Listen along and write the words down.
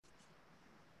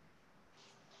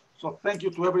So thank you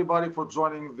to everybody for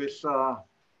joining this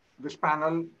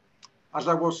panel. As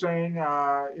I was saying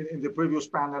in the previous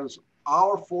panels,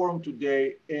 our forum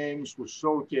today aims to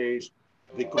showcase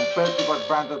the competitive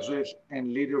advantages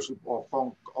and leadership of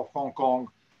Hong Kong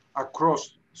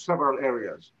across several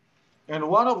areas. And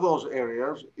one of those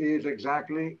areas is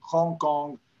exactly Hong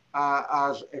Kong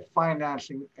as a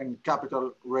financing and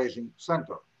capital raising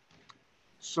center.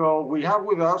 So we have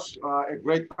with us a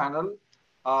great panel.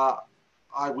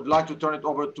 I would like to turn it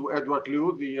over to Edward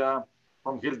Liu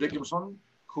from Hill Dickinson,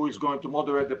 who is going to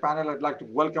moderate the panel. I'd like to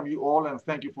welcome you all and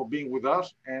thank you for being with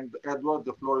us. And Edward,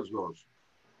 the floor is yours.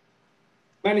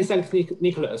 Many thanks,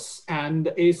 Nicholas.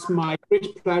 And it's my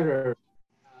great pleasure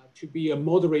to be a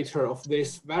moderator of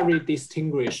this very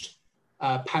distinguished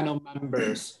panel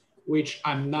members, which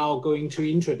I'm now going to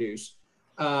introduce.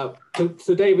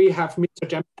 Today we have Mr.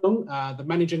 James Dong, the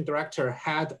Managing Director,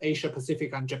 Head Asia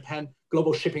Pacific and Japan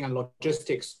Global Shipping and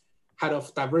Logistics, Head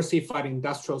of Diversified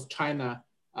Industrials China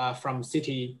from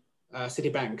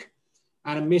Citibank.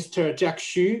 And Mr. Jack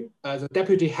Xu, the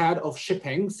Deputy Head of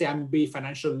Shipping, CMB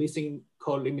Financial Leasing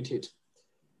Co. Limited.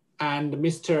 And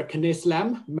Mr. Kenneth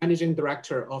Lam, Managing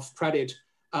Director of Credit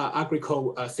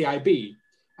Agricole CIB.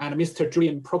 And Mr.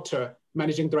 Julian Proctor,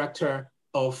 Managing Director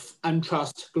of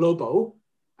Entrust Global.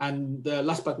 And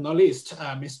last but not least,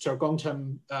 Mr.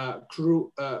 Gautam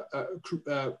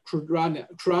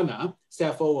Khurana,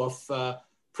 CFO of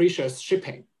Precious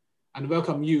Shipping. And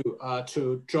welcome you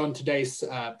to join today's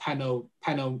panel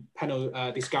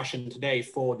discussion today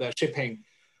for the shipping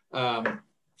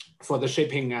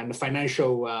and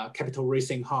financial capital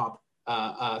raising hub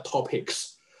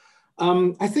topics.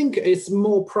 I think it's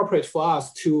more appropriate for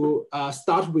us to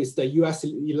start with the US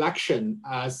election,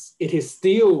 as it is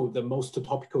still the most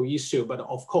topical issue. But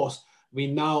of course,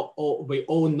 we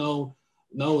all know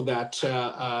that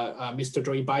Mr.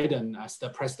 Joe Biden, as the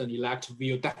president-elect,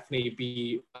 will definitely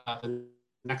be the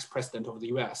next president of the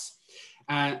US.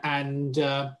 And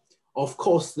of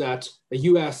course, that the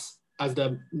US as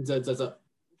the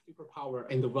superpower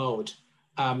in the world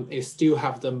is still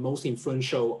have the most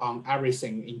influential on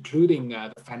everything, including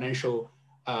the financial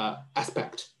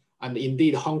aspect. And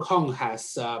indeed, Hong Kong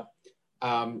has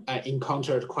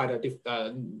encountered quite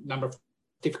a number of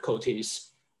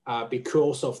difficulties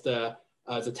because of the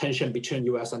tension between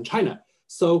US and China.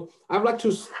 So I'd like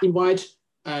to invite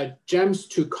James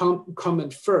to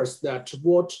comment first that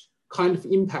what kind of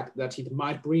impact that it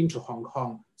might bring to Hong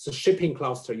Kong, the shipping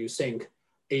cluster, you think,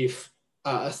 if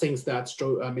thinks that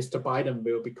Mr. Biden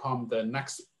will become the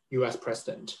next US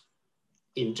president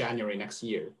in January next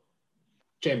year.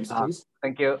 James, please.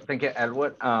 Thank you,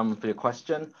 Edward, for your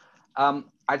question.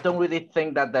 I don't really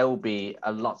think that there will be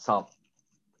a lot of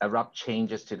abrupt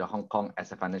changes to the Hong Kong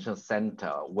as a financial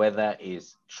center, whether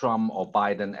it's Trump or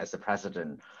Biden as a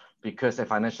president, because a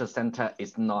financial center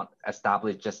is not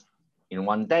established just in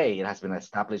one day. It has been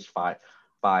established by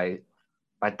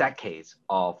decades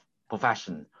of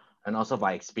profession and also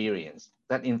by experience.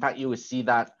 That in fact, you will see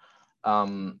that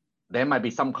there might be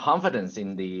some confidence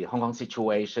in the Hong Kong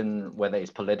situation, whether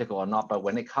it's political or not, but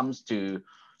when it comes to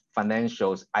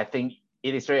financials, I think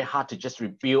it is very hard to just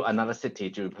rebuild another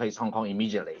city to replace Hong Kong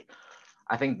immediately.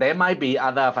 I think there might be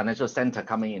other financial center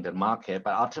coming into the market,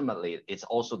 but ultimately it's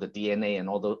also the DNA and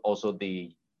also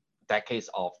the decades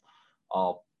of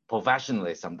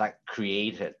professionalism that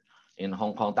created in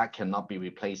Hong Kong that cannot be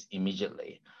replaced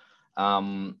immediately.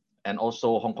 And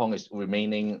also Hong Kong is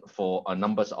remaining for a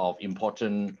number of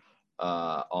important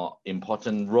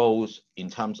roles in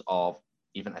terms of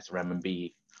even as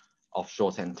renminbi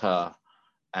offshore center.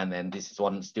 And then this is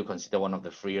still considered one of the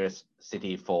freest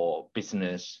city for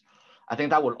business. I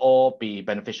think that would all be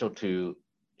beneficial to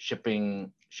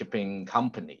shipping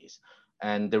companies.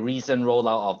 And the recent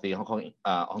rollout of the Hong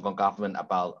Kong government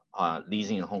about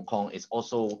leasing in Hong Kong is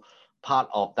also part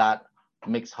of that,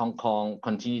 makes Hong Kong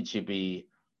continue to be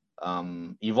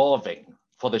evolving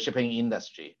for the shipping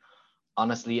industry.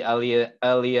 Honestly, earlier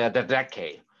the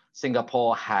decade,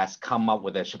 Singapore has come up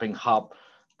with a shipping hub.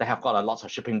 They have got a lot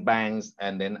of shipping banks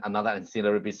and then another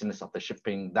ancillary business of the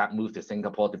shipping that moved to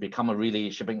Singapore to become a really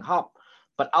shipping hub.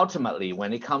 But ultimately,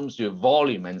 when it comes to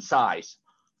volume and size,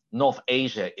 North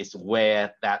Asia is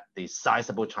where that the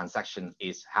sizable transaction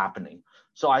is happening.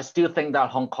 So I still think that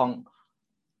Hong Kong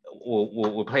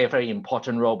will play a very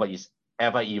important role, but it's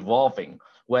ever evolving,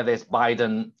 whether it's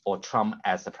Biden or Trump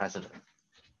as the president.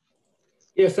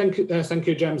 Yeah, thank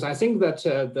you, James. I think that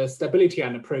the stability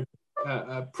and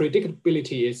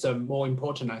predictability is more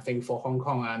important, I think, for Hong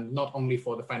Kong and not only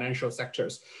for the financial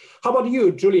sectors. How about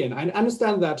you, Julian? I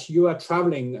understand that you are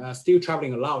still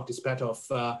traveling a lot despite of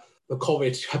the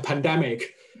COVID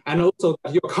pandemic. and also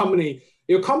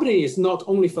your company is not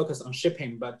only focused on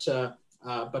shipping, but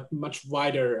much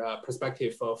wider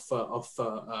perspective of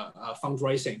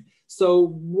fundraising. So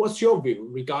what's your view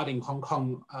regarding Hong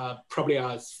Kong, probably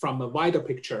as from a wider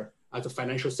picture as a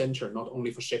financial center, not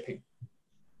only for shipping?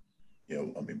 You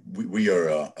know, I mean, we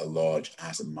are a large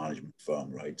asset management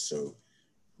firm, right? So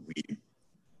we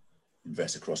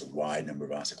invest across a wide number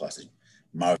of asset classes.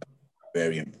 Maritime is a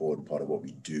very important part of what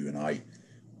we do, and I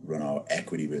run our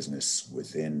equity business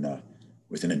within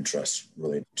interests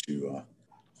related to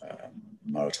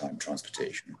maritime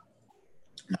transportation.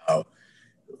 Now,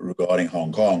 regarding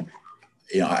Hong Kong,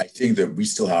 you know, I think that we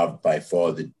still have by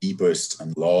far the deepest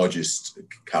and largest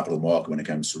capital market when it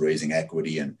comes to raising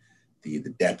equity, and the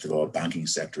depth of our banking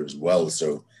sector as well.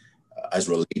 So as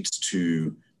relates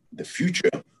to the future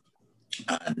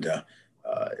and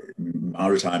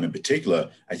maritime in particular,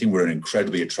 I think we're an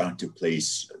incredibly attractive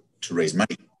place to raise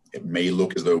money. It may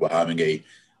look as though we're having a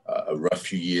rough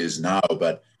few years now,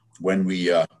 but when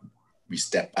we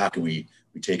step back and we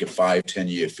take a 5,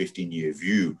 10-year, 15-year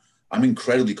view, I'm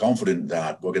incredibly confident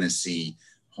that we're going to see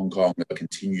Hong Kong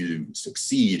continue to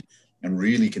succeed and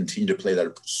really continue to play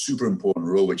that super important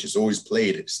role, which has always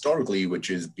played historically, which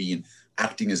has been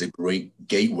acting as a great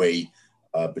gateway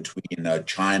between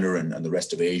China and the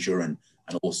rest of Asia and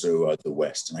also the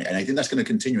West. And I think that's going to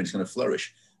continue and it's going to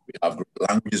flourish. We have great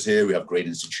languages here, we have great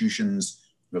institutions,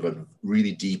 we have a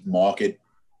really deep market,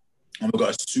 and we've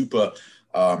got a super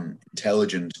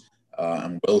intelligent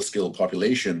and well-skilled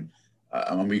population.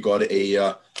 And we've got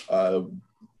the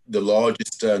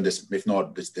largest, if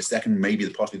not the second, maybe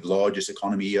possibly the largest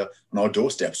economy on our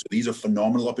doorstep. So these are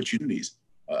phenomenal opportunities.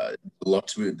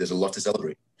 There's a lot to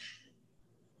celebrate.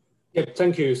 Yeah,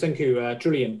 thank you,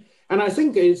 Julian. And I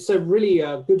think it's a really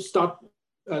good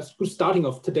starting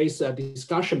of today's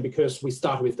discussion, because we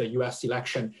start with the U.S.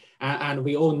 election, and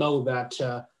we all know that,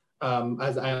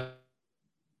 as I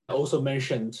also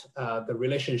mentioned, the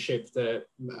relationship,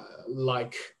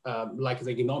 like the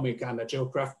economic and the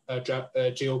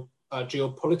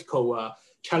geopolitical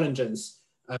challenges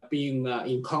being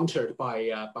encountered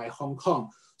by Hong Kong.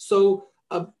 So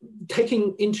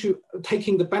taking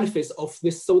the benefits of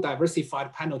this so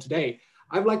diversified panel today,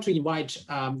 I'd like to invite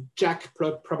Jack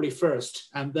probably first,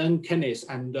 and then Kenneth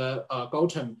and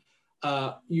Gautam,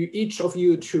 each of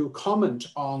you to comment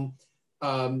on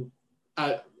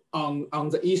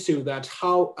the issue that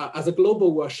how, as a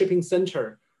global shipping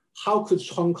center, how could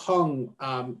Hong Kong,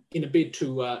 in a bid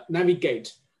to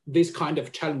navigate these kind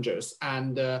of challenges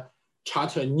and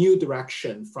chart a new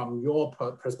direction from your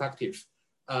perspective,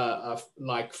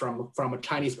 like from a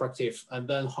Chinese perspective, and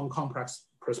then Hong Kong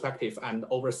perspective and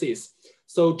overseas.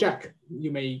 So Jack, you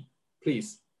may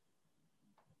please.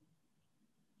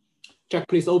 Jack,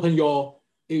 please open you're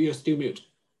still mute.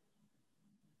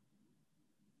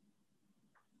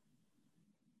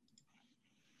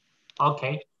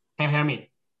 Okay, can you hear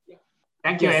me? Yeah.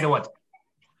 Thank you, Yes. Edward.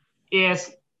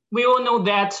 Yes, we all know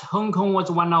that Hong Kong was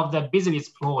one of the business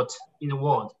port in the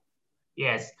world.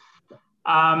 Yes.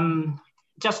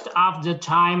 Just after the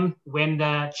time when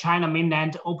the China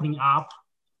mainland opening up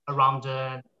around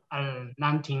the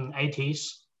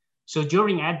 1980s. So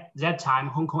during that time,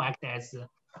 Hong Kong acted as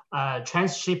a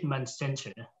transshipment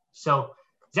center. So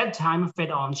that time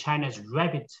fed on China's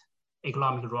rapid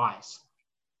economic rise.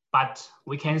 But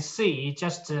we can see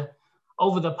just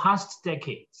over the past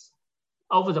decade,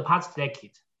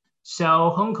 so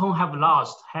Hong Kong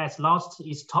has lost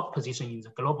its top position in the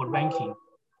global ranking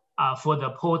for the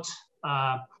port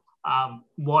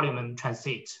volume and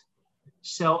transit.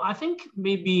 So I think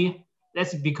maybe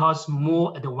that's because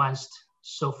more advanced,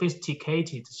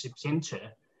 sophisticated ship centers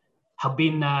have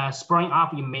been sprouting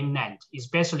up in mainland,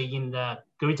 especially in the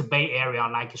Greater Bay Area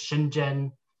like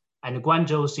Shenzhen and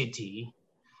Guangzhou City.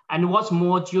 And what's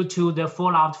more, due to the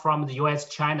fallout from the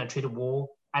US-China trade war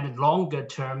and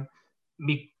longer-term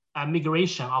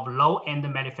migration of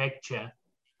low-end manufacture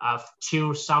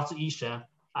to Southeast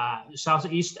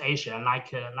Asia,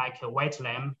 like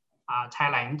Vietnam,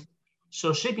 Thailand.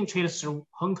 So shipping trade through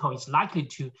Hong Kong is likely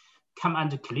to come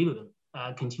under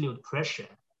continued pressure.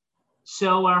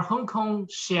 So Hong Kong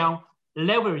shall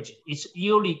leverage its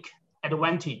unique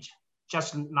advantage,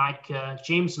 just like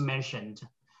James mentioned,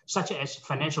 such as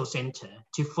financial center,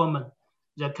 to form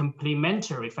the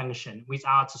complementary function with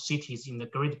other cities in the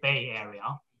Great Bay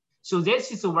Area. So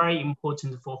this is very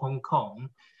important for Hong Kong.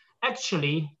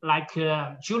 Actually, like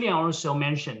Julian also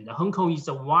mentioned, Hong Kong is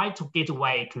a wide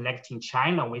gateway connecting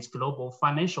China with global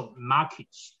financial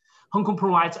markets. Hong Kong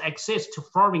provides access to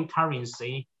foreign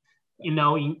currency. You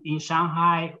know, in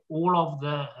Shanghai, all of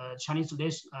the Chinese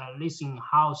leasing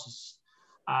houses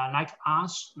like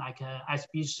us, like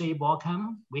SBC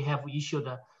Balkan, we have issued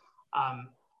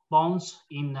bonds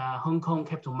in Hong Kong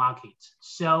capital market.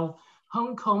 So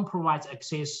Hong Kong provides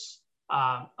access,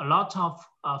 a lot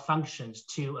of functions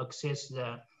to access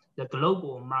the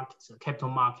global market, capital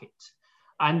market,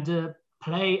 and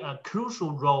play a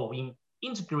crucial role in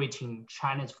integrating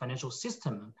China's financial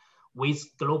system with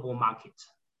global market.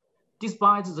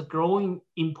 Despite the growing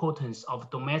importance of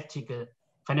domestic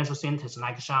financial centers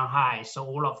like Shanghai, so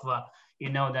all of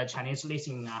the Chinese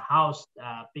leasing house,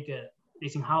 bigger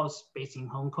leasing house based in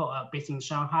Hong Kong, based in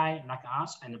Shanghai, like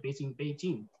us, and based in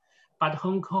Beijing. But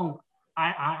Hong Kong,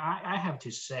 I have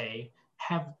to say,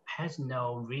 has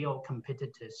no real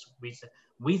competitors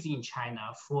within China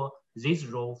for this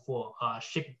role for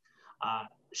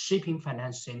shipping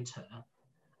finance center.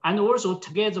 And also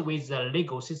together with the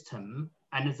legal system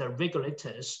and the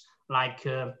regulators like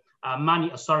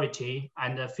Money Authority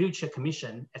and the Future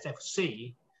Commission,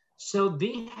 SFC, so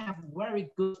they have very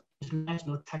good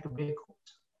international track record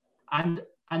and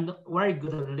very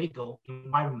good legal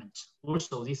environment.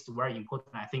 Also, this is very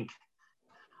important, I think.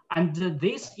 And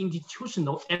these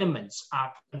institutional elements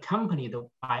are accompanied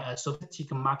by a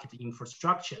sophisticated market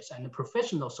infrastructures and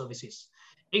professional services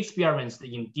experienced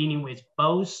in dealing with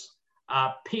both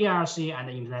PRC and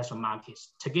international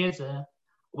markets, together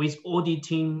with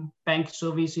auditing, bank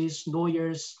services,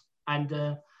 lawyers,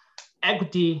 and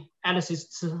equity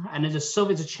analysts, and the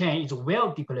service chain is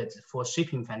well developed for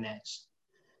shipping finance.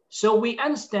 So we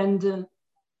understand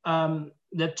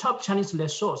the top Chinese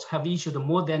lessors have issued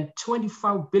more than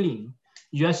 25 billion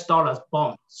US dollars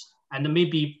bonds, and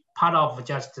maybe part of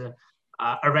just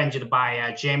arranged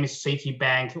by James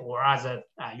Citibank or other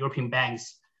European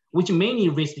banks, which mainly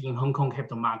raised in Hong Kong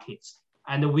capital markets.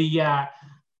 And we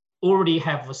already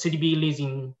have CDB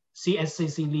leasing,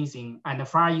 CSCC leasing, and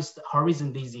Far East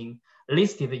Horizon leasing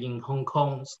listed in Hong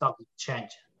Kong Stock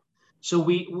Exchange. So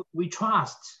we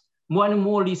trust more and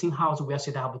more leasing houses will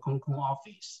set up a Hong Kong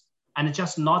office, and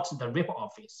just not the rep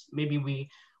office. Maybe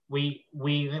we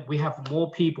have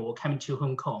more people coming to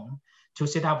Hong Kong to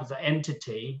set up the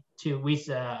entity with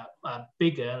a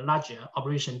bigger, larger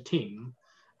operation team,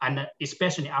 and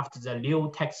especially after the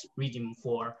new tax regime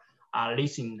for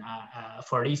leasing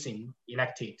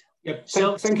elected. Yep.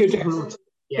 So thank you, Jack.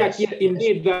 Yes. Yeah,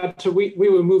 indeed, that we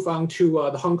will move on to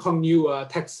the Hong Kong new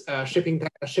shipping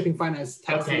finance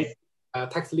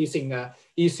tax leasing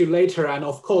issue later. And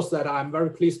of course, that I'm very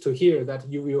pleased to hear that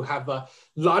you will have a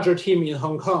larger team in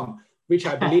Hong Kong, which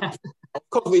I believe, of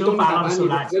course, we don't have any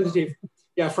representative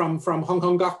from Hong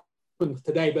Kong government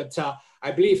today, but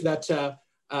I believe that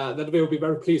that we will be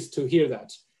very pleased to hear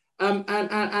that. And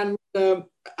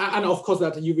of course,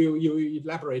 that you will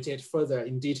elaborate it further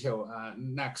in detail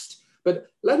next. But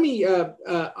let me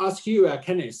ask you,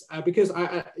 Kenneth, because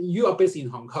you are based in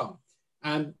Hong Kong,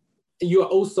 and you are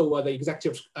also the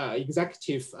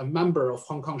executive member of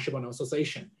Hong Kong Shipowner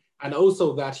Association, and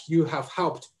also that you have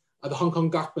helped the Hong Kong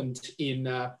government in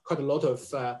quite a lot of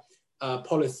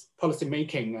policy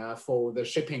making for the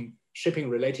shipping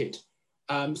related.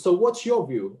 So what's your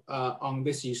view on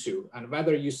this issue, and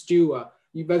whether you still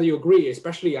whether you agree?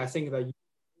 Especially, I think that you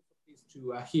pleased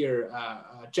to hear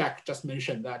Jack just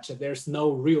mentioned that there's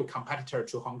no real competitor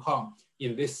to Hong Kong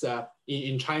in this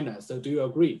in China. So do you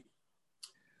agree?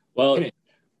 Well,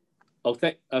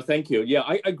 thank you. Yeah,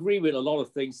 I agree with a lot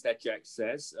of things that Jack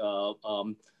says.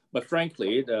 But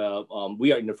frankly,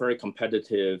 we are in a very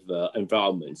competitive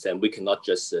environment, and we cannot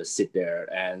just sit there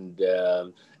and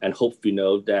hope,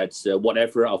 that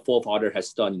whatever our forefather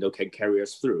has done, can carry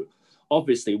us through.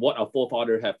 Obviously, what our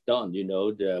forefather have done,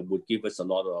 would give us a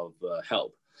lot of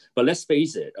help. But let's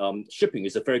face it, shipping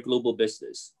is a very global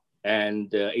business,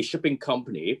 and a shipping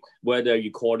company, whether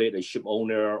you call it a ship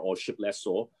owner or ship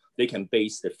lessor, they can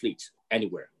base their fleet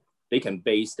anywhere. They can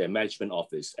base their management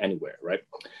office anywhere, right?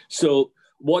 So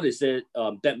what is it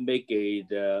that make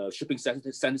the shipping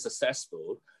center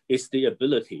successful is the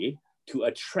ability to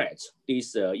attract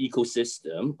this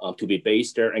ecosystem to be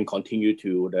based there and continue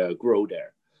to grow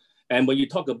there. And when you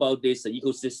talk about this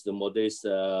ecosystem or this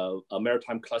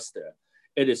maritime cluster,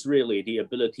 it is really the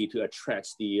ability to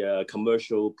attract the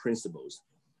commercial principles.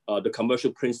 The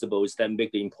commercial principles that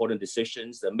make the important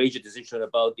decisions, the major decision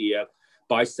about the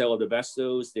buy-sell of the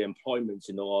vessels, the employment,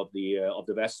 of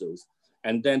the vessels,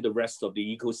 and then the rest of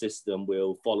the ecosystem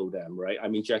will follow them, right? I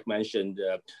mean, Jack mentioned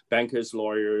bankers,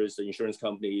 lawyers, insurance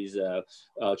companies,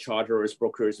 charterers,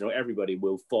 brokers, everybody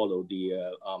will follow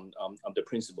the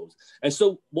principles. And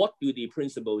so what do the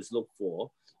principles look for?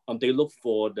 They look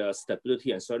for the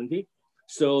stability and certainty.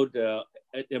 So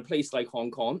in a place like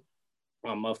Hong Kong,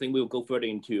 I think we'll go further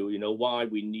into, why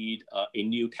we need a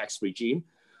new tax regime.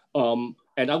 And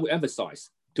I will emphasize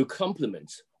to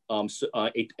complement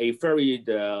a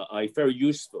very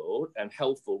useful and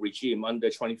helpful regime under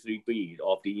 23B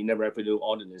of the Inland Revenue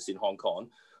Ordinance in Hong Kong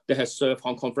that has served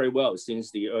Hong Kong very well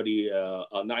since the early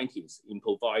 90s in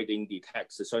providing the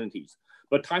tax certainties.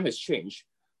 But time has changed.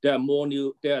 There are more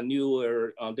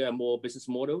business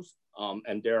models,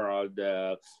 and there are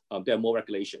more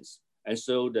regulations. And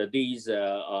so these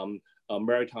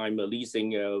maritime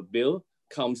leasing bill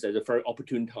comes at a very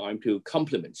opportune time to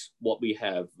complement what we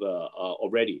have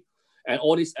already. And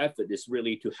all this effort is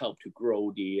really to help to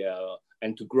grow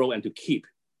and to keep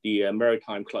the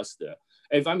maritime cluster.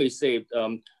 And if I may say,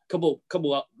 couple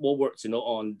more words,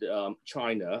 on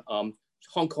China.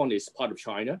 Hong Kong is part of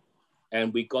China,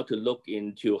 and we got to look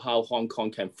into how Hong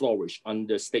Kong can flourish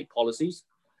under state policies.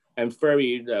 And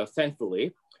very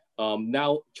thankfully,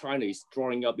 now China is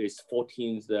drawing up its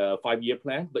 14th five-year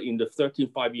plan, but in the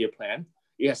 13th five-year plan,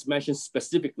 it has mentioned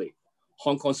specifically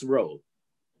Hong Kong's role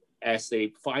as a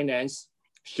finance,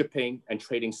 shipping, and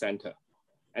trading center.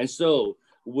 And so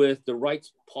with the right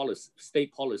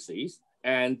state policies,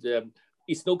 and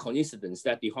it's no coincidence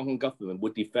that the Hong Kong government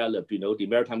would develop, the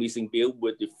maritime leasing bill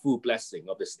with the full blessing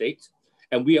of the state.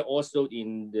 And we are also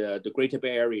in the Greater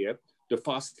Bay Area, the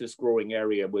fastest growing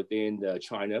area within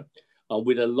China,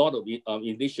 with a lot of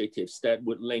initiatives that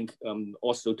would link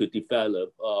also to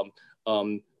develop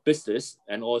business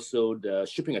and also the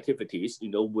shipping activities,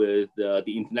 with the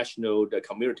international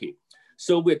community.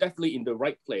 So we're definitely in the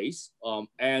right place,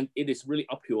 and it is really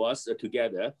up to us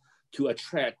together to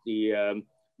attract the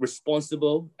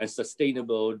responsible and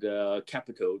sustainable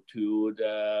capital to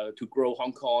grow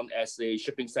Hong Kong as a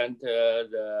shipping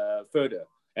center further.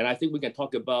 And I think we can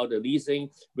talk about the leasing,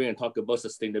 we can talk about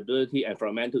sustainability and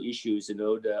environmental issues, a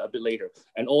bit later.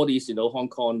 And all these, Hong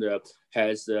Kong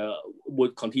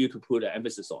would continue to put an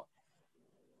emphasis on.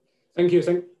 Thank you,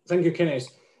 Kenneth.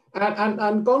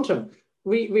 And Gautam,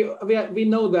 we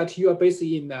know that you are based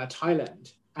in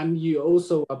Thailand, and you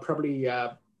also probably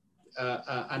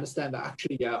understand that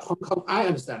actually Hong Kong. I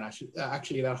understand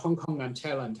actually that Hong Kong and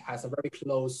Thailand has a very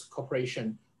close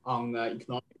cooperation on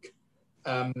economic.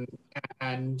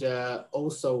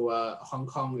 Also Hong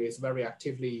Kong is very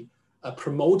actively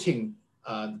promoting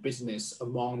business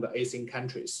among the Asian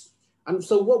countries. And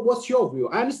so what's your view?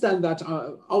 I understand that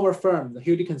our firm,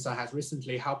 Hill Dickinson, has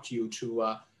recently helped you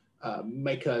to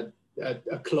make a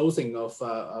closing of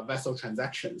vessel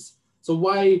transactions. So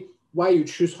why you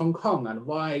choose Hong Kong, and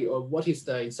what is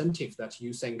the incentive that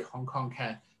you think Hong Kong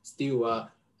can still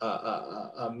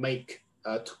make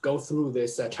to go through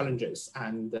these challenges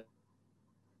and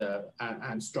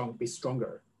be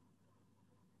stronger?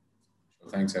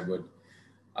 Thanks, Edward.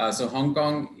 So Hong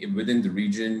Kong within the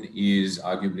region is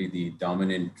arguably the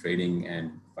dominant trading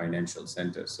and financial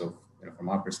center. So from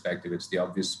our perspective, it's the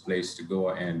obvious place to go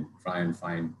and try and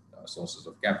find sources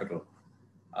of capital.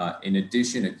 In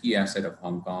addition, a key asset of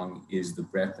Hong Kong is the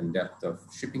breadth and depth of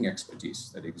shipping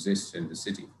expertise that exists in the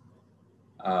city.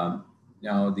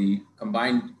 Now,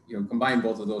 combine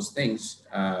both of those things,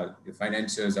 the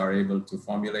financiers are able to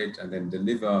formulate and then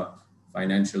deliver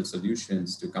financial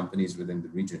solutions to companies within the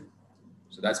region.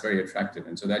 So that's very attractive.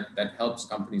 And so that helps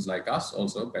companies like us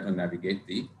also better navigate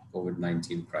the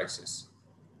COVID-19 crisis.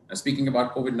 Now, speaking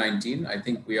about COVID-19, I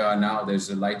think there's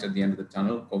a light at the end of the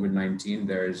tunnel. COVID-19,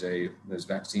 there's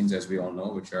vaccines, as we all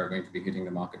know, which are going to be hitting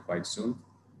the market quite soon.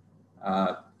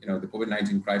 The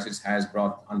COVID-19 crisis has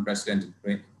brought unprecedented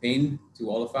pain to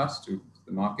all of us, to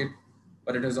the market,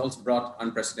 but it has also brought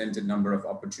unprecedented number of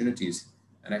opportunities.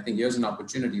 And I think here's an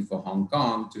opportunity for Hong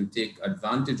Kong to take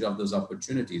advantage of those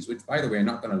opportunities, which, by the way, are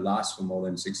not going to last for more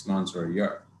than 6 months or a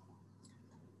year.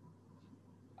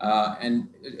 And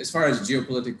as far as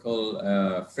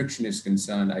geopolitical friction is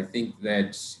concerned, I think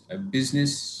that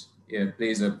business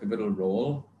plays a pivotal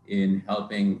role in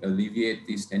helping alleviate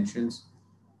these tensions.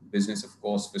 Business, of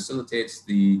course, facilitates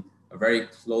a very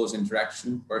close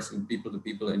interaction,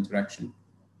 people-to-people interaction.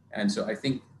 And so I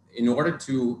think in order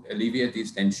to alleviate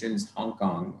these tensions, Hong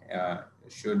Kong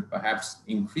should perhaps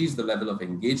increase the level of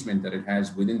engagement that it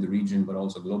has within the region, but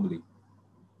also globally.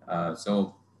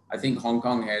 So I think Hong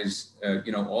Kong has,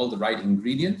 all the right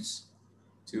ingredients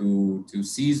to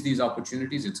seize these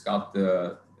opportunities. It's got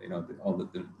the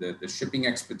shipping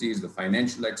expertise, the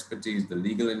financial expertise, the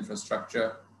legal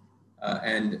infrastructure,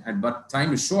 but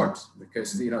time is short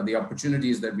because the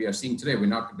opportunities that we are seeing today,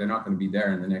 they're not going to be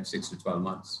there in the next 6 to 12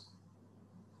 months.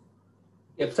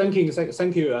 Yeah, thank you,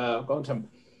 Gautam.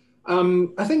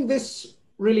 I think this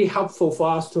really helpful for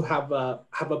us to have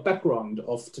a background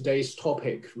of today's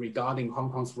topic regarding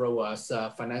Hong Kong's role as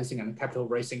a financing and capital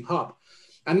raising hub.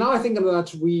 And now I think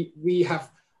that we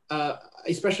have,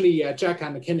 especially Jack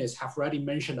and Kenneth have already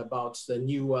mentioned about the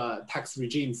new tax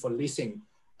regime for leasing,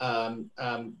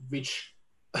 which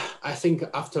I think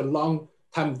after a long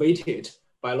time waited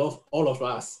by all of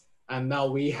us. And now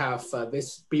we have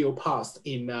this bill passed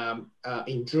in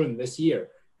June this year,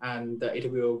 and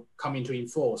it will come into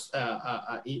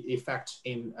effect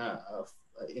in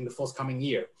the forthcoming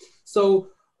year. So,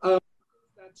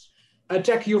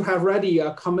 Jack, you have already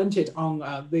commented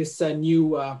on this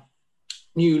new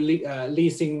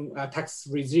leasing tax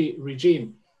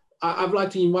regime. I'd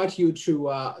like to invite you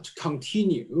to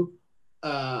continue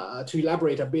to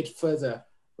elaborate a bit further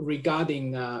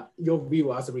regarding your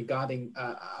view as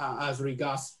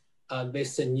regards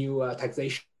this new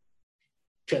taxation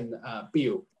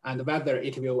bill, and whether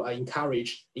it will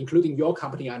encourage, including your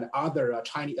company and other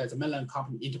Chinese mainland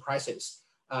company enterprises,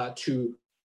 to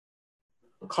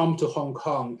come to Hong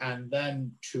Kong and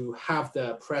then to have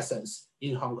the presence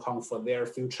in Hong Kong for their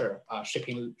future ship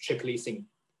leasing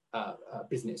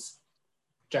business.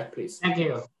 Jack, please. Thank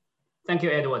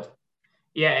you, Edward.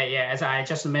 Yeah. As I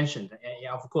just mentioned,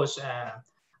 of course,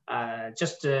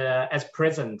 just as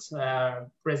present,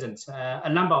 a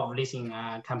number of leasing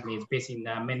companies based in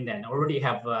the mainland already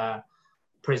have a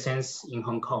presence in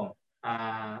Hong Kong.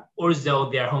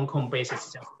 Although their Hong Kong base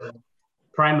is just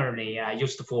primarily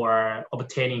used for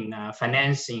obtaining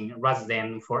financing rather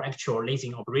than for actual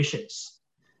leasing operations.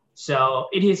 So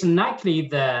it is likely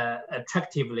the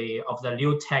attractively of the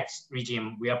new tax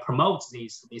regime will promote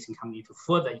these leasing companies to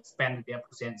further expand their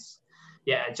presence.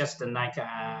 Yeah, just like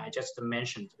I just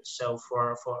mentioned. So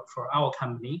for our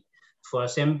company, for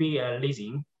CMB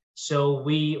Leasing, so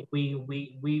we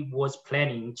was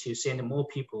planning to send more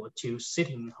people to sit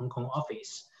in Hong Kong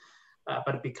office,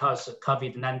 but because of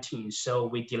COVID-19, so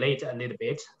we delayed a little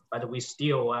bit. But we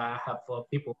still have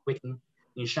people waiting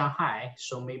in Shanghai.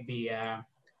 So maybe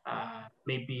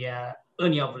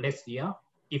early of next year,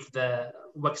 if the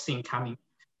vaccine coming,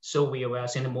 so we will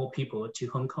send more people to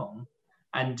Hong Kong.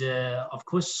 And of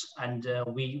course, and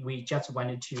we just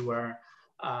wanted to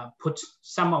put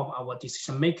some of our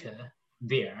decision maker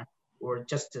there, or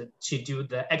just to do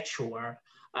the actual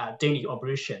daily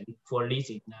operation for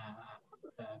leasing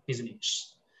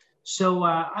business. So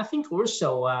I think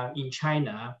also in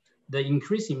China, the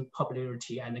increasing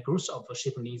popularity and the growth of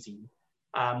ship leasing,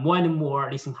 more and more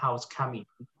leasing house coming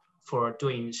for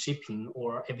doing shipping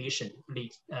or aviation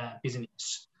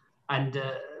business. And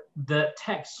the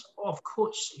tax, of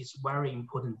course, is very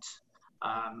important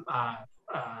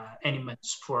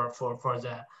elements for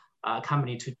the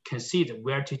company to consider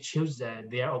where to choose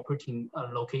their operating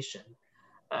location.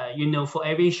 For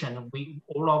aviation,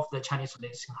 all of the Chinese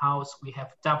leasing house, we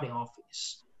have Dublin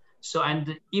office. So,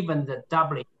 and even the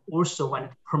Dublin also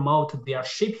want to promote their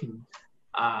shipping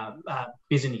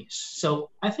business. So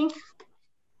I think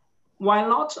why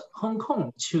not Hong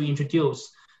Kong to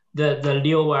introduce the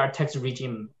lower tax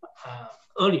regime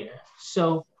earlier?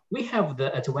 So we have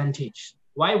the advantage.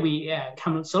 Why we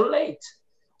come so late?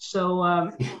 So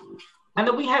and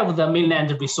we have the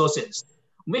mainland resources.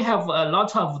 We have a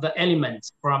lot of the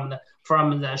elements from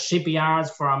the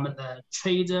shipyards, from the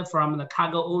trader, from the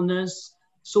cargo owners.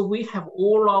 So we have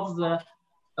all of the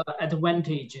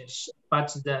advantages,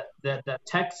 but the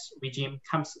tax regime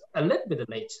comes a little bit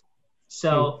late.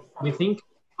 So we think,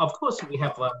 of course, we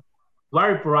have a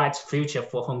very bright future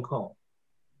for Hong Kong.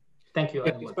 Thank you.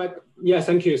 Yes,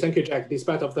 thank you, Jack.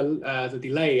 Despite of the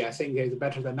delay, I think it's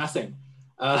better than nothing.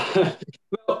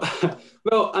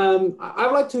 Well,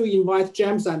 I'd like to invite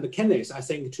James and Kenneth, I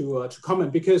think, to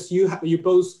comment, because you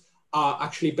both are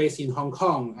actually based in Hong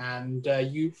Kong, and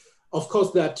you, of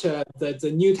course, that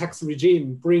the new tax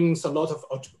regime brings a lot of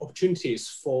opportunities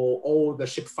for all the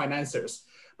ship financiers.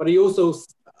 But you also,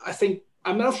 I think,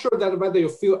 I'm not sure that whether you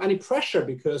feel any pressure,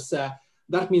 because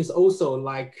that means also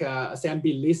like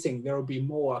CMB Leasing, there will be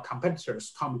more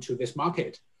competitors come to this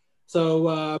market.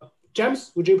 So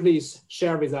James, would you please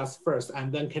share with us first,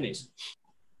 and then Kenneth?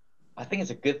 I think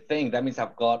it's a good thing. That means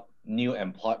I've got new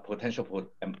potential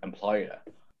employer.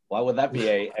 Why would that be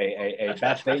a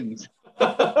bad thing?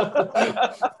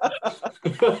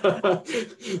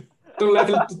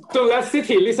 don't let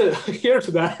City listen here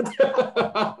to that.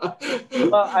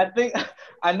 Well, I think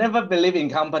I never believe in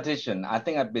competition. I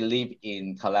think I believe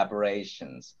in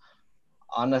collaborations.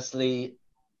 Honestly,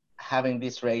 having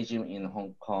this regime in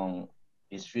Hong Kong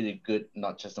is really good,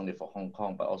 not just only for Hong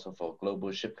Kong, but also for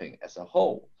global shipping as a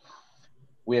whole.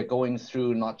 We are going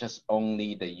through not just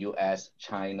only the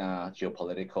US-China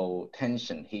geopolitical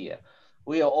tension here,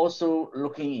 we are also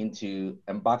looking into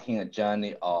embarking a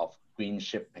journey of green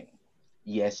shipping,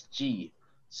 ESG,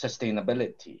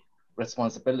 sustainability,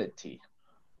 responsibility.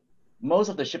 Most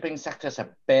of the shipping sectors have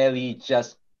barely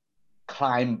just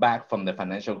climbed back from the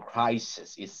financial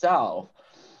crisis itself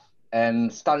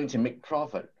and starting to make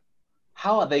profit.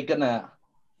 How are they gonna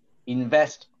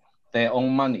invest their own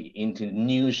money into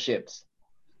new ships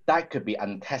that could be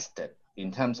untested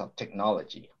in terms of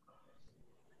technology?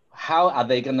 How are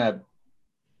they gonna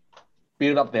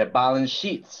build up their balance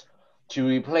sheets to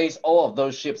replace all of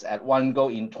those ships at one go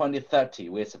in 2030?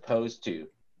 We're supposed to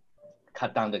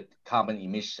cut down the carbon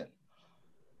emission.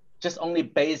 Just only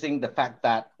basing the fact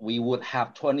that we would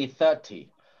have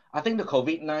 2030. I think the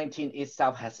COVID-19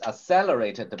 itself has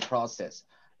accelerated the process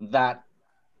that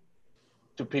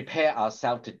to prepare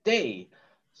ourselves today,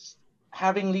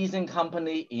 having leasing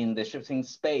company in the shipping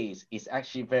space is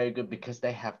actually very good because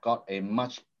they have got a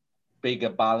much bigger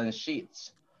balance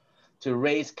sheets to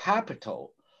raise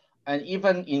capital and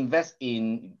even invest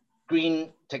in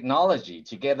green technology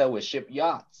together with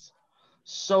shipyards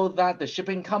so that the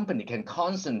shipping company can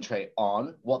concentrate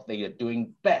on what they are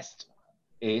doing best,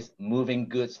 is moving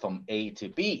goods from A to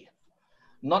B,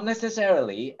 not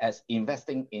necessarily as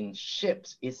investing in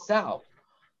ships itself,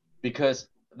 because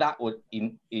that would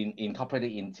incorporate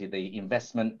it into the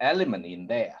investment element in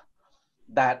there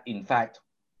that in fact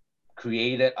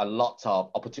created a lot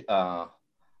of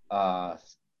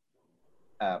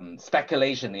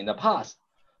speculation in the past,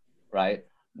 right?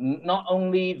 Not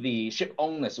only the ship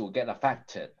owners will get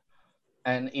affected,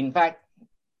 and in fact,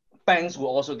 banks will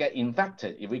also get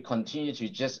infected if we continue to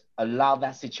just allow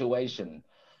that situation.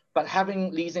 But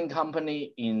having leasing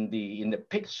company in the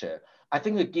picture, I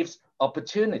think it gives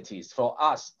opportunities for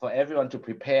us, for everyone to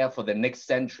prepare for the next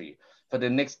century, for the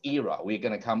next era we're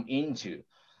going to come into.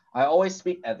 I always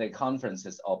speak at the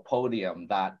conferences or podium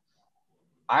that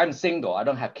I'm single, I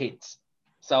don't have kids.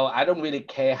 So I don't really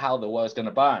care how the world's going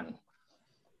to burn.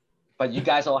 But you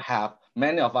guys all have,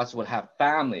 many of us will have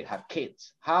family, have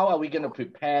kids. How are we going to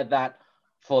prepare that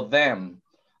for them?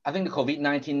 I think the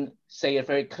COVID-19 say it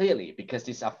very clearly because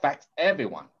this affects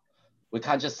everyone. We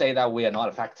can't just say that we are not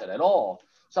affected at all.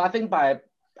 So I think by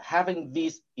having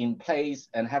this in place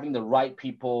and having the right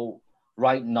people,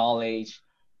 right knowledge,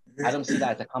 I don't see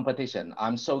that as a competition.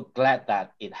 I'm so glad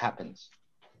that it happens.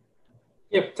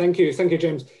 Yep, thank you,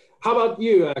 James. How about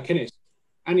you, Kenneth?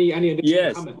 Any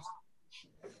additional comments?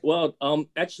 Well,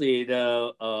 actually,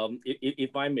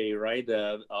 if I may, right,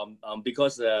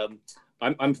 because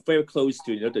I'm very close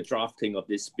to the drafting of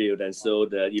this bill, and so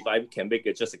if I can make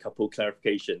just a couple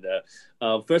clarification.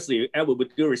 Firstly, Edward,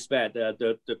 with due respect,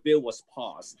 the bill was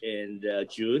passed in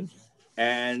June,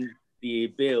 and the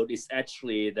bill is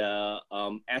actually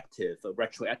active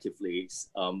retroactively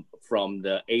from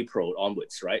the April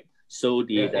onwards, right? So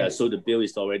the bill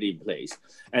is already in place,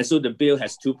 and so the bill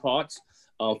has two parts.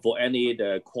 For any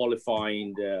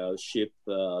qualifying ship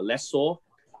lessor,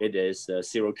 it is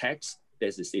zero tax.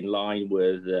 This is in line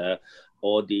with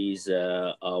all these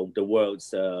the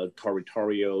world's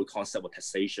territorial concept of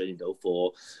taxation.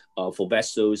 For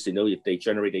vessels, if they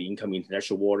generate the income in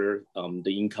international water,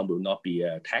 the income will not be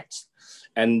taxed.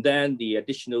 And then the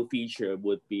additional feature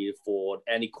would be for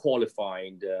any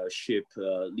qualifying ship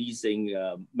leasing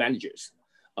managers,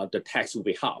 the tax will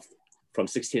be halved, from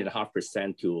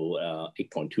 16.5% to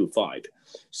 8.25.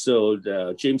 So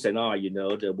James and I,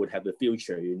 that would have the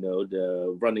future,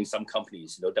 the running some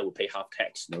companies, that will pay half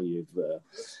tax.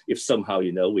 If somehow,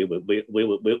 we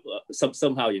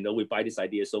buy this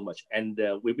idea so much, and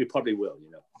we probably will,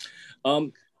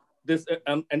 and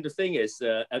the thing is,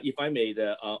 if I made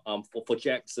for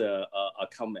Jack's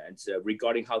comments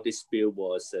regarding how this bill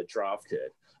was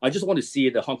drafted, I just want to see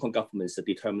the Hong Kong government's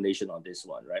determination on this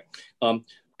one, right?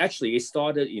 Actually, it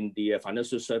started in the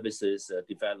Financial Services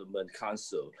Development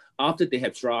Council after they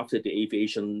have drafted the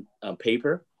aviation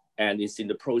paper, and it's in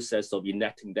the process of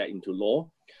enacting that into law.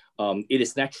 It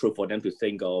is natural for them to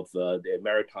think of the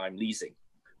maritime leasing.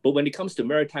 But when it comes to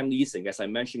maritime leasing, as I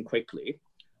mentioned quickly,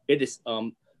 it is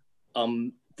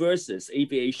versus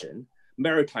aviation.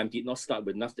 Maritime did not start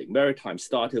with nothing. Maritime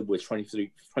started with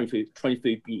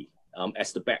 23B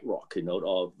as the bedrock,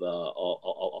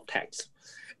 of tax.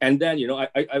 And then,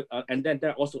 and then there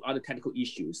are also other technical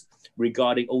issues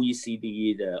regarding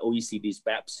OECD, the OECD's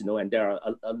BEPS, and there are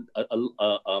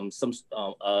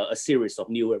a series of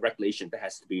new regulations that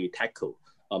has to be tackled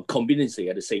conveniently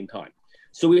at the same time.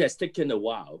 So it has taken a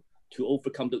while to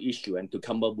overcome the issue and to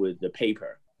come up with the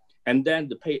paper. And then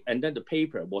the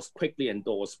paper was quickly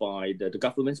endorsed by the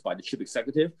governments, by the chief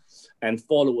executive, and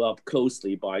followed up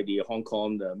closely by the Hong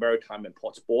Kong Maritime and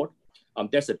Ports Board.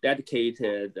 There's a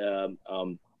dedicated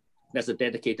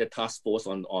task force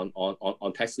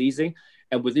on tax leasing,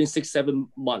 and within 6-7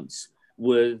 months,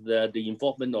 with the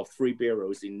involvement of 3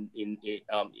 bureaus, including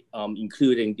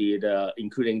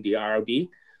the IRB,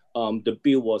 the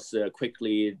bill was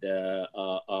quickly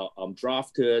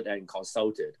drafted and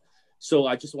consulted. So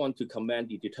I just want to commend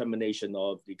the determination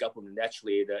of the government.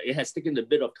 Actually, it has taken a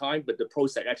bit of time, but the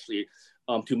process actually,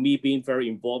 to me, being very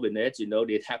involved in it,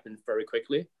 it happened very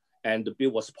quickly. And the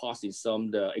bill was passed in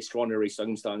some extraordinary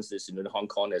circumstances in Hong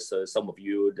Kong, as some of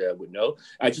you would know.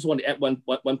 I just want to add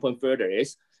one point further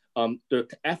is, the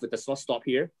effort does not stop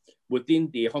here.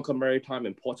 Within the Hong Kong Maritime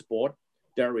and Ports Board,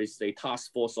 there is a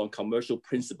task force on commercial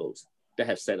principles that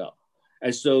have set up.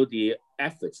 And so the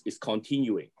efforts is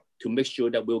continuing to make sure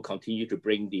that we'll continue to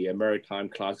bring the maritime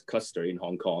cluster in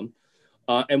Hong Kong.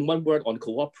 And one word on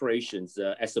cooperations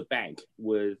as a bank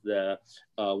with the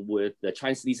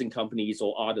Chinese leasing companies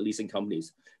or other leasing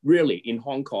companies. Really, in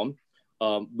Hong Kong,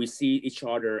 we see each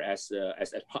other as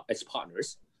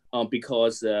partners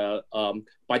because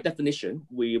by definition,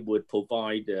 we would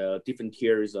provide different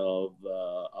tiers of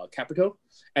capital.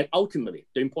 And ultimately,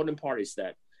 the important part is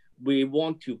that we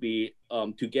want to be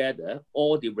together,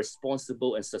 all the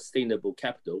responsible and sustainable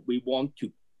capital. We want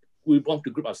to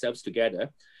group ourselves together.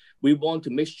 We want to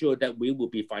make sure that we will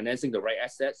be financing the right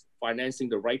assets, financing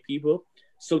the right people,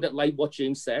 so that, like what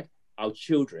James said, our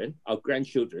children, our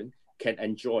grandchildren can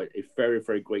enjoy a very,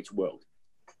 very great world.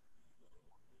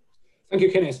 Thank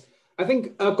you, Kenneth. I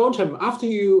think, Gautam, after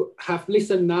you have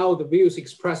listened now the views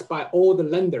expressed by all the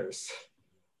lenders,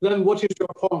 then what is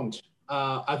your point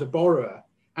as a borrower?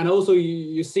 And also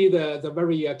you see the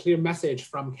very clear message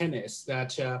from Kenneth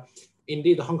that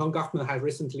indeed the Hong Kong government has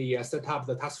recently set up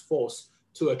the task force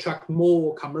to attract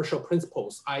more commercial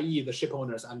principals, i.e. the ship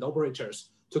owners and operators,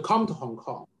 to come to Hong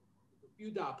Kong, to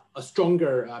build up a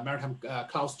stronger maritime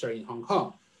cluster in Hong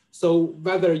Kong. So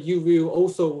whether you will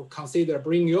also consider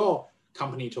bringing your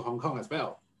company to Hong Kong as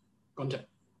well. Gautam.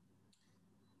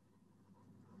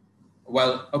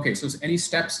 Well, okay, so any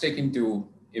steps taken to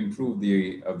improve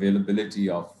the availability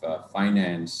of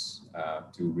finance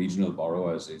to regional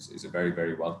borrowers is a very,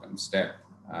 very welcome step.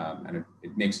 And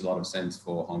it makes a lot of sense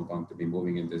for Hong Kong to be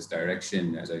moving in this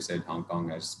direction. As I said, Hong Kong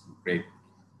has great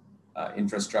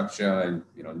infrastructure and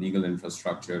legal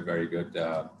infrastructure, very good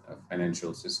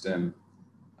financial system,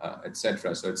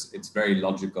 etc. So it's very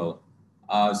logical.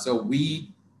 So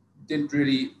we didn't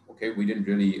really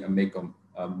make a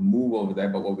move over there,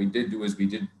 but what we did do is we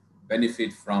did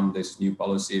benefit from this new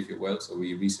policy, if you will. So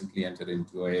we recently entered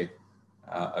into a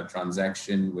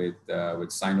transaction with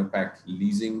Sinopec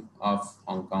Leasing of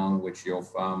Hong Kong, which your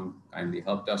firm kindly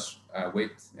helped us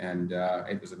with, and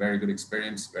it was a very good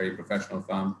experience, very professional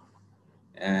firm,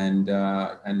 and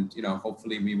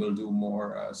hopefully we will do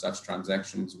more such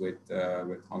transactions with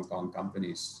Hong Kong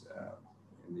companies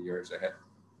in the years ahead.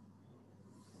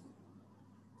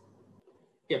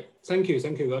 Yeah, thank you,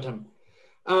 Gautam.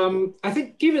 I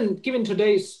think given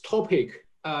today's topic,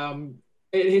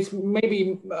 it is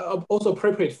maybe also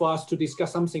appropriate for us to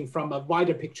discuss something from a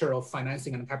wider picture of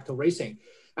financing and capital raising.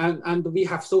 And we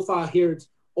have so far heard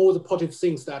all the positive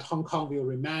things that Hong Kong will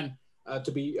remain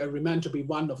to be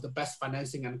one of the best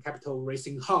financing and capital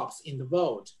raising hubs in the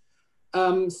world.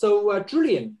 So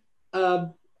Julian,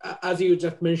 as you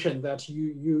just mentioned that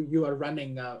you are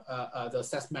running the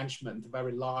asset management, a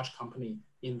very large company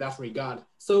in that regard.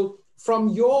 So from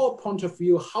your point of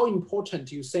view, how important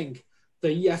do you think the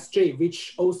ESG,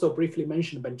 which also briefly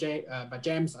mentioned by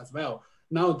James as well,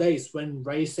 nowadays when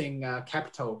raising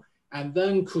capital, and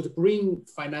then could green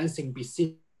financing be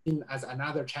seen as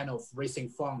another channel of raising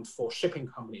funds for shipping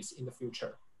companies in the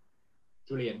future?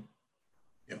 Julian.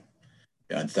 Yeah,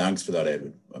 and thanks for that,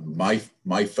 Edward.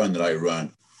 My fund that I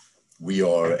run, we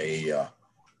are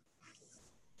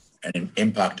an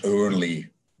impact-only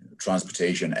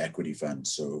transportation equity fund.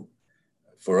 So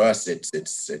for us,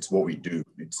 it's what we do.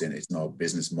 It's not a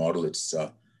business model. It's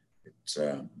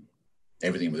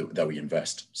everything that we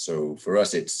invest. So for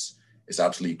us, it's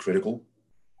absolutely critical.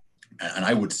 And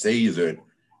I would say that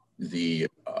the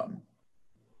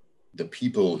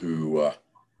people who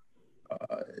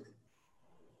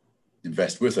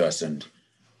invest with us and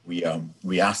we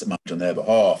asset manage on their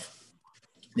behalf,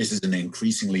 this is an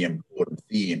increasingly important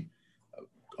theme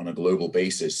on a global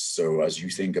basis. So as you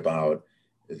think about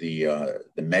the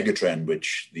megatrend,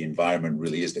 which the environment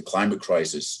really is, the climate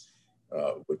crisis,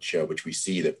 which we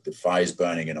see, that the fires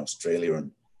burning in Australia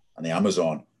and the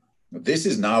Amazon, This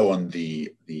is now on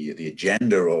the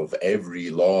agenda of every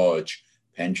large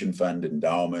pension fund,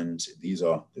 endowment. These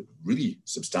are really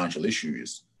substantial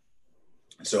issues.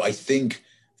 So I think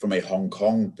from a Hong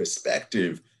Kong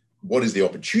perspective, what is the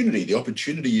opportunity? The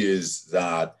opportunity is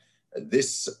that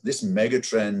this mega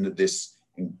trend, this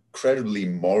incredibly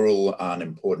moral and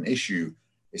important issue,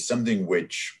 is something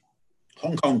which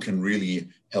Hong Kong can really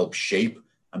help shape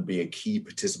and be a key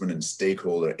participant and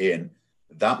stakeholder in.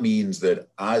 That means that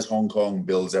as Hong Kong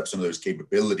builds up some of those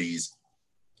capabilities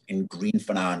in green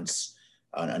finance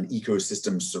and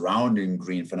ecosystems surrounding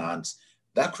green finance,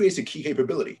 that creates a key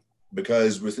capability,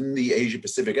 because within the Asia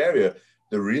Pacific area,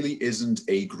 there really isn't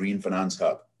a green finance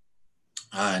hub.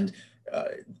 And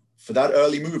for that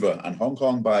early mover, and Hong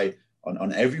Kong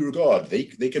on every regard, they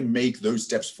can make those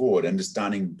steps forward,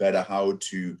 understanding better how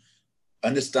to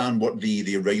understand what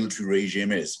the regulatory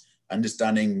regime is,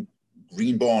 understanding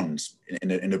green bonds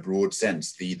in a broad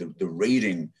sense, the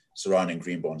rating surrounding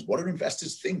green bonds. What are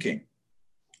investors thinking?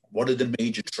 What are the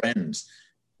major trends?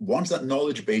 Once that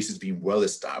knowledge base has been well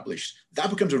established, that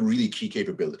becomes a really key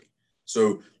capability.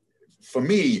 So for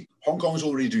me, Hong Kong is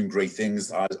already doing great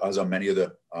things, as are many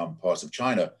other parts of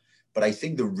China. But I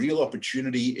think the real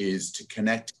opportunity is to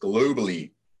connect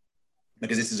globally,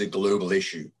 because this is a global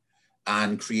issue,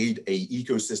 and create an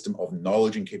ecosystem of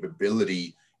knowledge and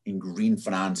capability in green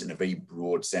finance in a very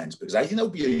broad sense, because I think that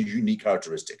would be a unique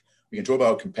characteristic. We can talk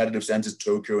about competitive centers,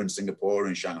 Tokyo and Singapore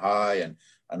and Shanghai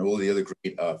and all the other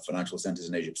great financial centers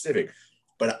in Asia Pacific.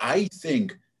 But I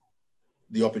think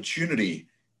the opportunity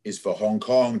is for Hong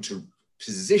Kong to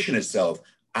position itself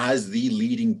as the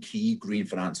leading key green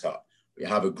finance hub. We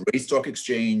have a great stock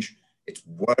exchange. It's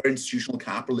where institutional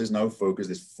capital is now focused.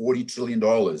 There's $40 trillion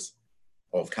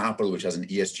of capital, which has an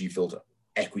ESG filter,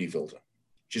 equity filter,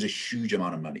 which is a huge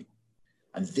amount of money.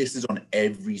 And this is on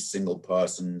every single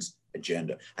person's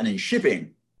agenda. And in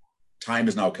shipping, time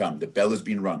has now come. The bell has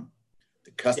been rung.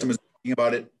 The customers are thinking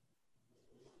about it.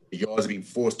 The yards are being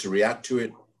forced to react to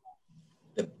it.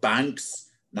 The banks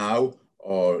now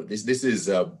are, this is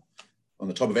on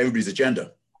the top of everybody's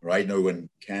agenda, right? You know, when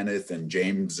Kenneth and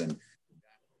James and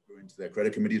go into their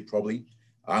credit committees, probably,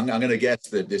 I'm going to guess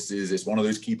that this is one of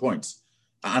those key points.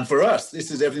 And for us,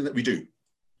 this is everything that we do.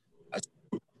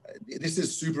 This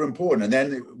is super important. And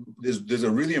then there's a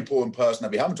really important person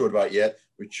that we haven't talked about yet,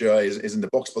 which is in the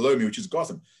box below me, which is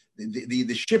Gotham.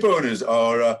 The ship owners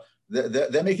are,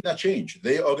 they're making that change.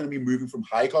 They are going to be moving from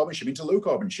high carbon shipping to low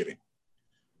carbon shipping.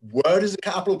 Where does the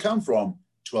capital come from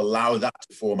to allow that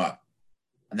to form up?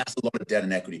 And that's a lot of debt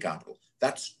and equity capital.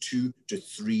 That's $2 to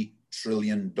 $3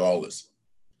 trillion.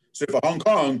 So for Hong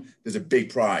Kong, there's a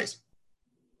big prize.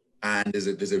 And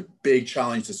there's a big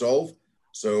challenge to solve.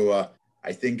 So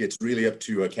I think it's really up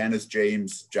to Kenneth,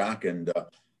 James, Jack, and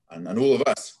all of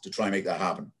us to try and make that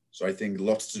happen. So I think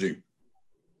lots to do.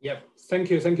 Yep, thank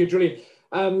you, Julian.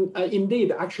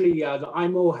 Indeed, actually, the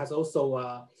IMO has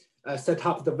also set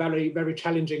up the very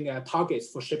challenging targets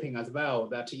for shipping as well.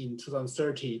 That in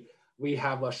 2030 we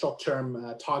have a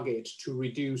short-term target to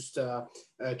reduce the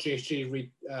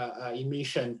GHG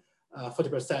emission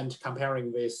 40%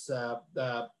 comparing with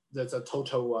the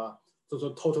total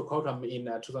quota in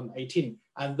 2018,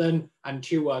 and then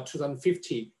until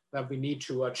 2050 that we need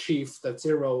to achieve the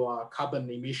zero carbon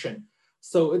emission.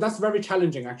 So that's very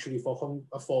challenging actually for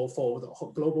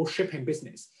the global shipping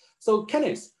business. So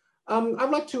Kenneth,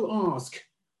 I'd like to ask,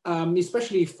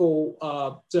 especially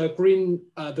for the green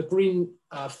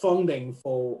funding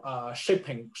for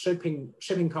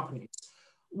shipping companies,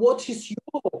 what is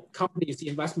your company's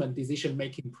investment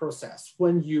decision-making process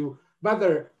when you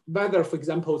whether for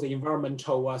example the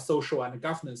environmental, social, and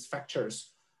governance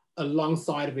factors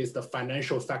alongside with the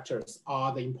financial factors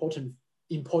are the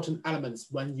important elements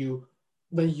when you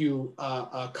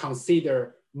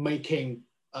consider making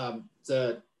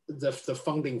the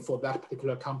funding for that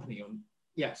particular company?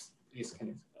 Yes, please,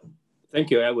 Kenneth. Thank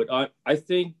you, Edward. I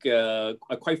think,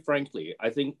 quite frankly,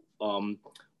 I think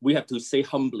we have to say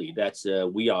humbly that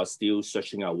we are still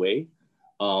searching our way.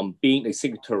 Being a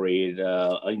signatory,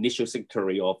 initial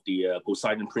signatory of the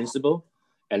Poseidon Principle,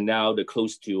 and now the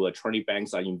close to 20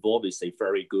 banks are involved is a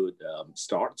very good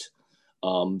start.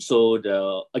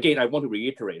 Again, I want to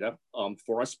reiterate,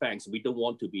 for us banks, we don't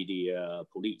want to be the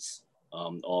police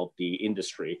of the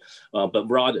industry, but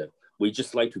rather we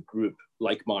just like to group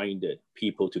like-minded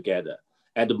people together.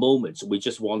 At the moment, we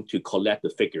just want to collect the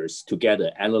figures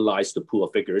together, analyze the pool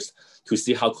of figures to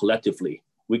see how collectively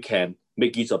we can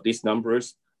make use of these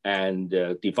numbers and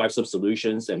devise some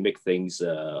solutions and make things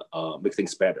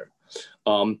better.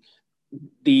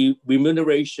 The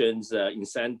remunerations,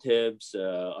 incentives,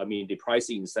 the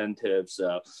pricing incentives,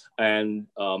 and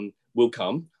will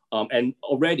come. And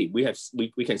already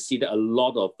we can see that a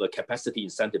lot of the capacity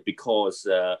incentive because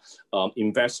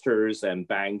investors and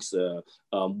banks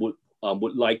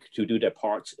would like to do their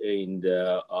part in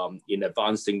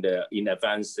advancing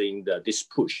this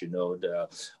push,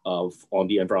 on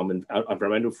the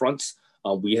environmental fronts.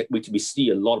 We see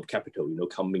a lot of capital,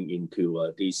 coming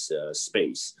into this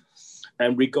space.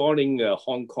 And regarding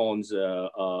Hong Kong's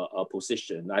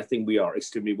position, I think we are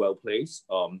extremely well placed.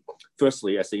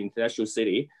 Firstly, as an international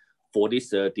city, for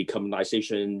this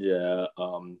decarbonization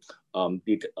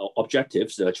the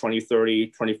objectives, 2030,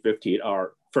 2050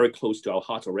 are very close to our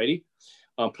heart already.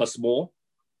 Plus more,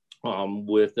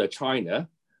 with China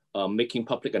making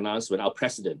public announcement, our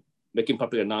president making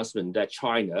public announcement that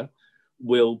China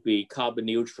will be carbon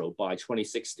neutral by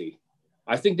 2060.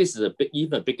 I think this is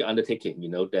even a bigger undertaking,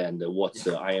 than what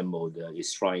IMO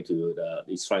is trying to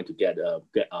get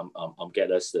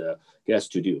us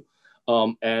to do.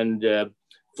 And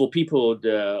for people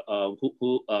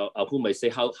who may say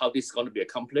how this is going to be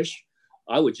accomplished,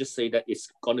 I would just say that it's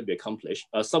going to be accomplished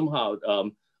somehow.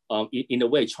 In a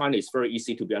way, China is very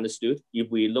easy to be understood. If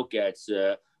we look at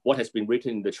what has been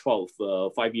written in the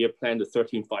 12th five-year plan, the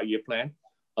 13th five-year plan,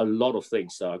 a lot of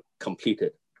things are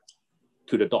completed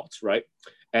to the dot, right?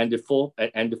 And the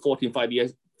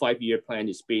 14th five-year plan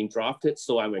is being drafted.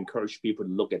 So I would encourage people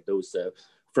to look at those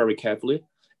very carefully.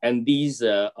 And these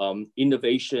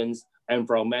innovations,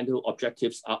 environmental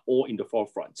objectives are all in the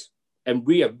forefront. And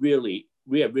we are really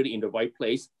in the right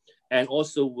place. And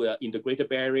also we're in the Greater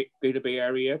Bay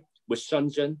Area with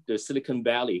Shenzhen, the Silicon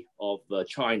Valley of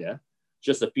China,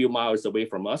 just a few miles away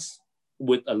from us,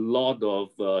 with a lot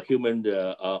of human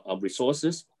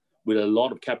resources, with a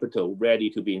lot of capital ready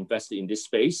to be invested in this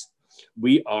space.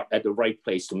 We are at the right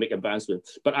place to make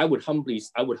advancements. But I would humbly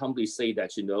say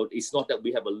that, it's not that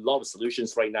we have a lot of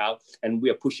solutions right now and we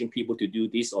are pushing people to do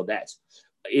this or that.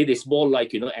 It is more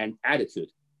like, an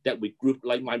attitude that we group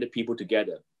like-minded people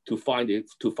together to find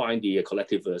the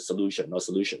collective solution or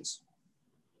solutions.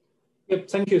 Yep,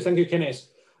 thank you, Kenneth.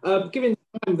 Given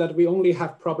time that we only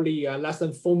have probably less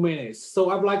than 4 minutes, so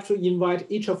I'd like to invite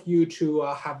each of you to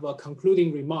have a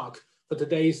concluding remark for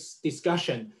today's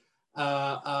discussion.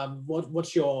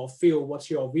 What's your feel? What's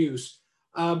your views?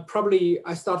 Probably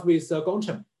I start with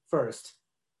Gautam first.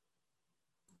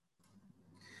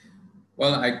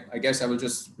 Well, I guess I will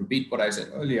just repeat what I said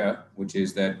earlier, which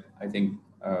is that I think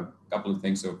a couple of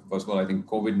things. So first of all, I think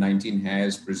COVID-19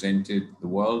 has presented the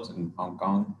world and Hong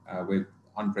Kong with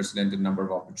unprecedented number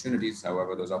of opportunities.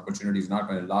 However, those opportunities are not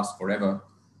going to last forever.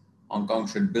 Hong Kong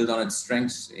should build on its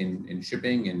strengths in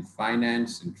shipping, in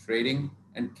finance, in trading,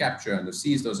 and capture and to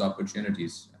seize those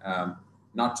opportunities,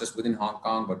 not just within Hong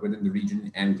Kong, but within the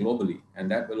region and globally. And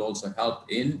that will also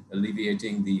help in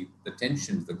alleviating the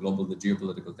tensions, the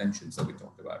geopolitical tensions that we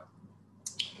talked about.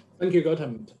 Thank you,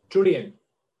 Gautam. Julian.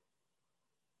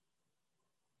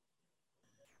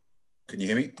 Can you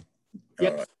hear me?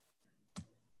 Yes. All right.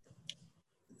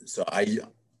 So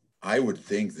I would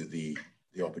think that the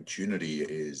opportunity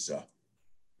is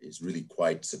really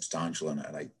quite substantial,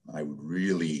 and I would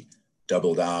really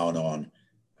double down on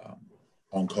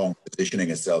Hong Kong positioning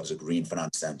itself as a green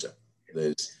finance center.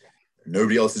 There's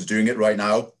nobody else is doing it right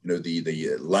now.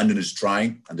 The London is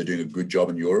trying, and they're doing a good job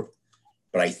in Europe.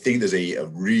 But I think there's a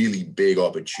really big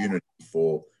opportunity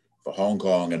for Hong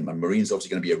Kong, and marine's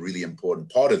obviously going to be a really important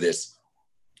part of this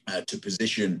to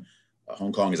position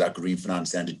Hong Kong as that green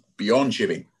finance center beyond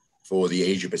shipping for the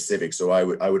Asia Pacific. So I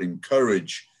would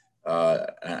encourage,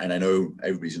 and I know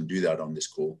everybody's going to do that on this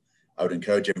call, I would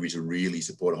encourage everybody to really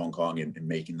support Hong Kong in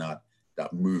making that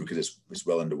move, because it's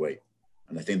well underway.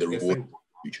 And I think the reward is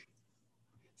huge.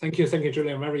 Thank you,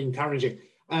 Julian. Very encouraging.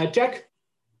 Jack?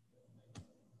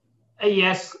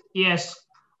 Yes.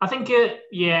 I think,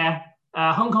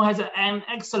 Hong Kong has an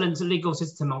excellent legal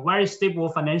system, a very stable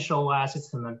financial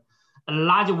system, a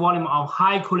large volume of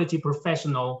high quality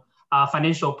professional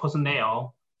financial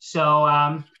personnel. So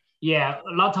a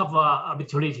lot of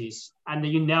opportunities. And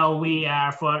we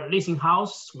are for leasing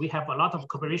house, we have a lot of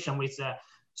cooperation with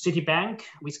Citibank,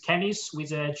 with Kenneth,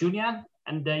 with Julian,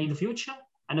 and in the future.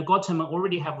 And Gautam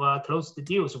already have closed the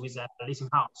deals with leasing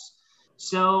house.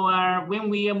 So when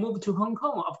we move to Hong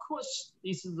Kong, of course,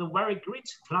 this is a very great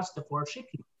cluster for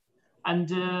shipping. And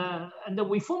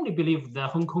we firmly believe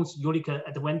that Hong Kong's unique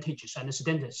advantages and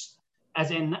status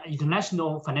as an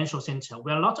international financial center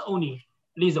will not only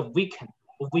lead the weekend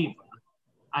wave,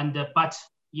 but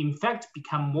in fact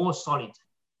become more solid.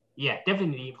 Yeah,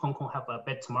 definitely Hong Kong have a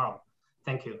better tomorrow.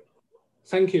 Thank you.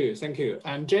 Thank you.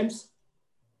 And James?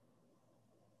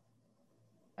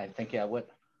 I think I would.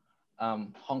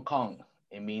 Hong Kong,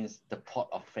 it means the port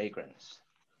of fragrance.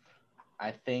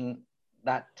 I think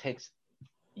that takes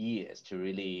years to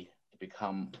really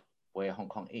become where Hong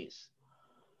Kong is,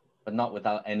 but not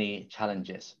without any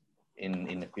challenges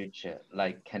in the future.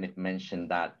 Like Kenneth mentioned,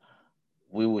 that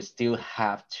we will still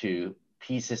have to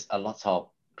pieces a lot of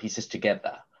pieces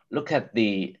together. Look at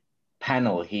the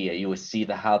panel here. You will see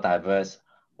how diverse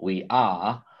we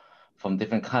are from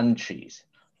different countries.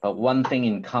 But one thing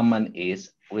in common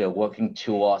is we are working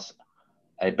towards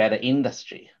a better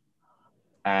industry.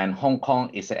 And Hong Kong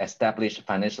is an established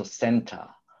financial center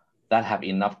that have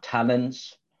enough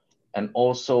talents and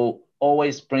also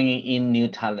always bringing in new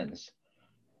talents,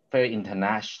 very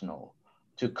international,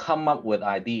 to come up with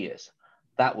ideas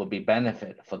that would be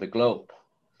benefit for the globe.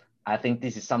 I think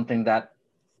this is something that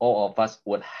all of us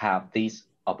would have these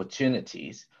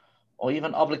opportunities or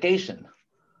even obligation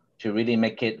to really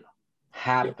make it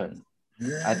happen.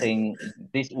 I think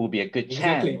this will be a good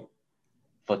chance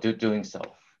for doing so.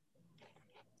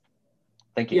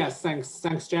 Thank you. Yes,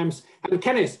 thanks, James. And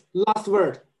Kenneth, last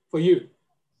word for you.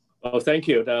 Oh, thank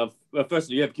you. Well,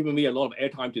 firstly, you have given me a lot of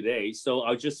airtime today, so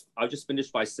I'll just finish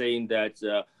by saying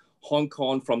that Hong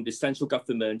Kong, from the central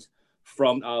government,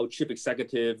 from our chief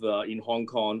executive in Hong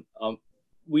Kong,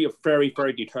 we are very,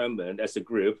 very determined as a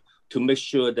group to make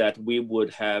sure that we would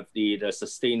have the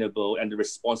sustainable and the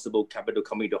responsible capital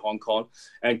coming to Hong Kong,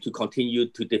 and to continue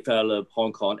to develop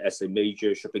Hong Kong as a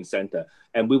major shopping center.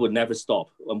 And we will never stop.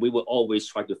 And we will always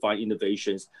try to find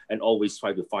innovations and always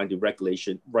try to find the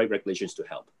right regulations to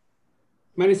help.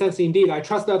 Many thanks indeed. I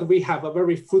trust that we have a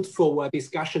very fruitful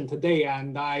discussion today,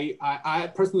 and I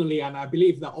personally, and I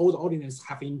believe that all the audience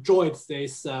have enjoyed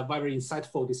this very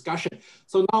insightful discussion.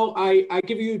 So now I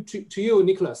give you to you,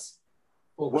 Nicholas.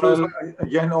 Well,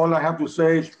 again, all I have to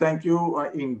say is thank you.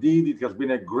 Indeed, it has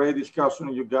been a great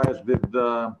discussion. You guys did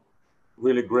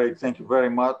really great. Thank you very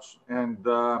much. And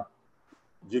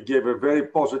you gave a very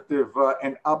positive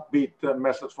and upbeat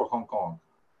message for Hong Kong,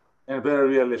 and very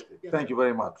realistic. Yeah. Thank you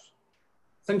very much.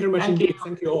 Thank you very much indeed.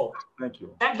 Thank you all. Thank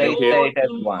you. Thank you all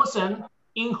in person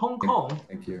in Hong Kong.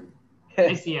 Thank you.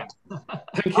 Next year.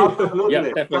 Thank you. Absolutely. Yeah,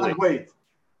 definitely. Can't wait.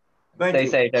 Thank you.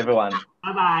 Stay safe, everyone.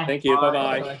 Bye-bye. Thank you.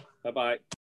 Bye-bye. Bye-bye.